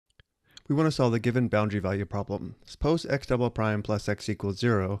We want to solve the given boundary value problem. Suppose x double prime plus x equals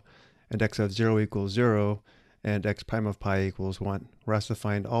 0, and x of 0 equals 0, and x prime of pi equals 1. We're asked to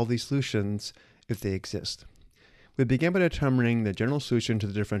find all these solutions if they exist. We begin by determining the general solution to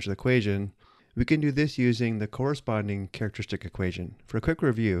the differential equation. We can do this using the corresponding characteristic equation. For a quick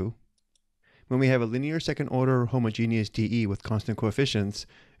review, when we have a linear second-order homogeneous DE with constant coefficients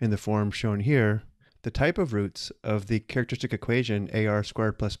in the form shown here, the type of roots of the characteristic equation AR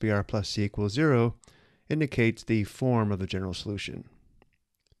squared plus BR plus C equals 0 indicates the form of the general solution.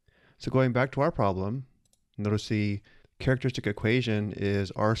 So going back to our problem, notice the characteristic equation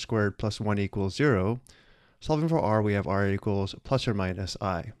is r squared plus 1 equals 0. Solving for r, we have r equals plus or minus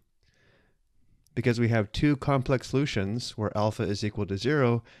I. Because we have two complex solutions where alpha is equal to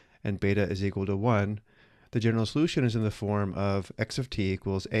 0 and beta is equal to 1, the general solution is in the form of x of t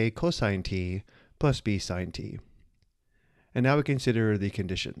equals a cosine t plus b sine t. And now we consider the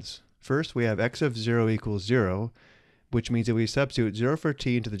conditions. First, we have x of 0 equals 0, which means if we substitute 0 for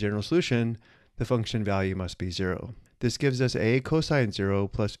t into the general solution, the function value must be 0. This gives us a cosine 0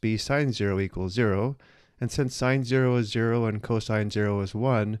 plus b sine 0 equals 0, and since sine 0 is 0 and cosine 0 is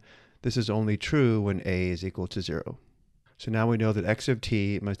 1, this is only true when a is equal to 0. So now we know that x of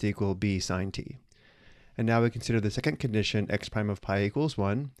t must equal b sine t. And now we consider the second condition, x prime of pi equals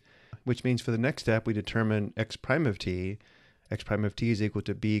 1, which means for the next step we determine x prime of t is equal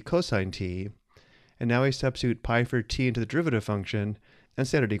to b cosine t, and now we substitute pi for t into the derivative function and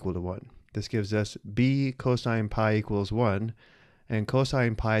set it equal to 1. This gives us b cosine pi equals 1, and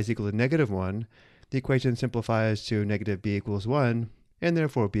cosine pi is equal to negative 1. The equation simplifies to negative b equals 1, and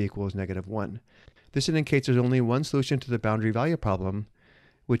therefore b equals negative 1. This indicates there's only one solution to the boundary value problem,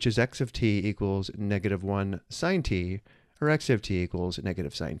 which is x of t equals negative 1 sine t, or x of t equals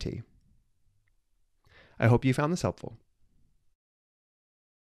negative sine t. I hope you found this helpful.